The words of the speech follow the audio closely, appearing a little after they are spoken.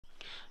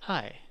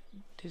Hi,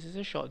 this is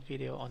a short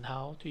video on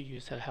how to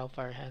use the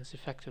Hellfire hands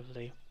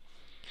effectively.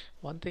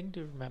 One thing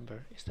to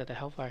remember is that the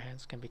Hellfire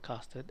hands can be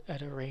casted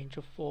at a range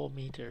of 4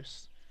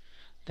 meters.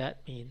 That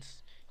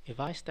means if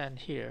I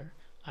stand here,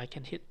 I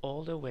can hit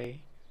all the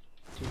way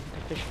to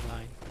the fishing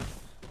line.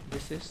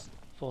 This is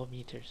 4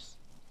 meters.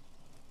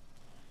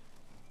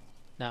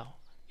 Now,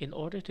 in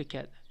order to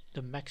get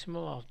the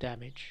maximum of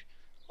damage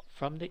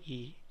from the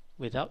E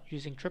without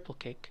using triple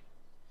kick,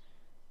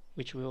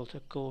 which we will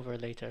go over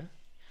later,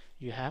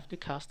 you have to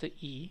cast the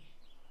E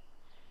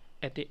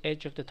at the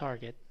edge of the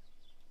target.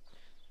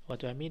 What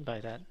do I mean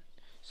by that?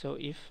 So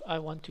if I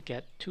want to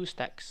get 2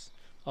 stacks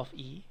of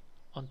E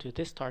onto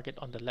this target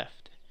on the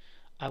left,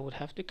 I would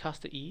have to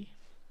cast the E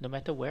no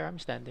matter where I'm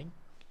standing.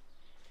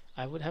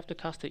 I would have to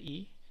cast the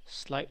E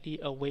slightly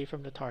away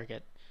from the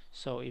target.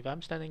 So if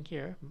I'm standing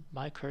here,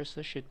 my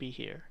cursor should be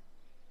here.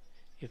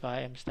 If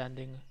I am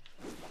standing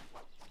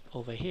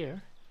over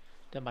here,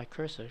 then my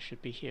cursor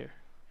should be here.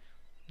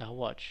 Now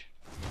watch.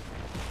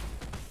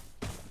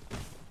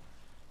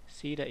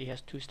 See that he has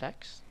 2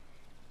 stacks?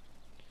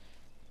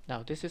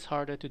 Now this is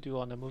harder to do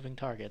on a moving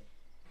target.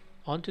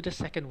 On to the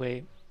second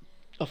way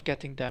of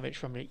getting damage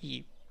from your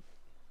E.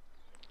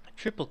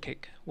 Triple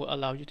kick will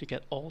allow you to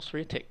get all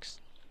 3 ticks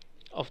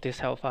of this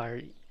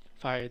Hellfire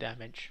fire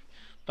damage.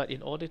 But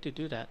in order to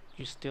do that,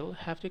 you still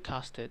have to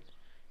cast it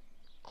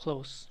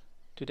close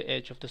to the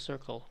edge of the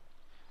circle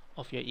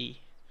of your E.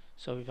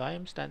 So if I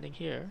am standing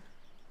here,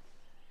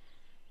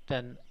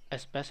 then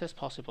as best as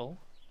possible,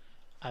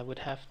 I would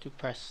have to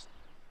press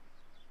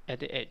at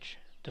the edge.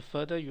 The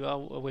further you are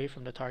away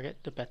from the target,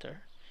 the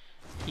better.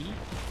 E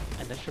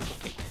and then triple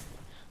kick.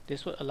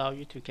 This will allow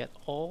you to get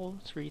all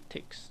 3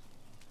 ticks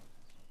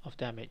of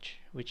damage,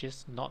 which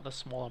is not a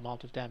small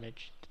amount of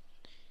damage.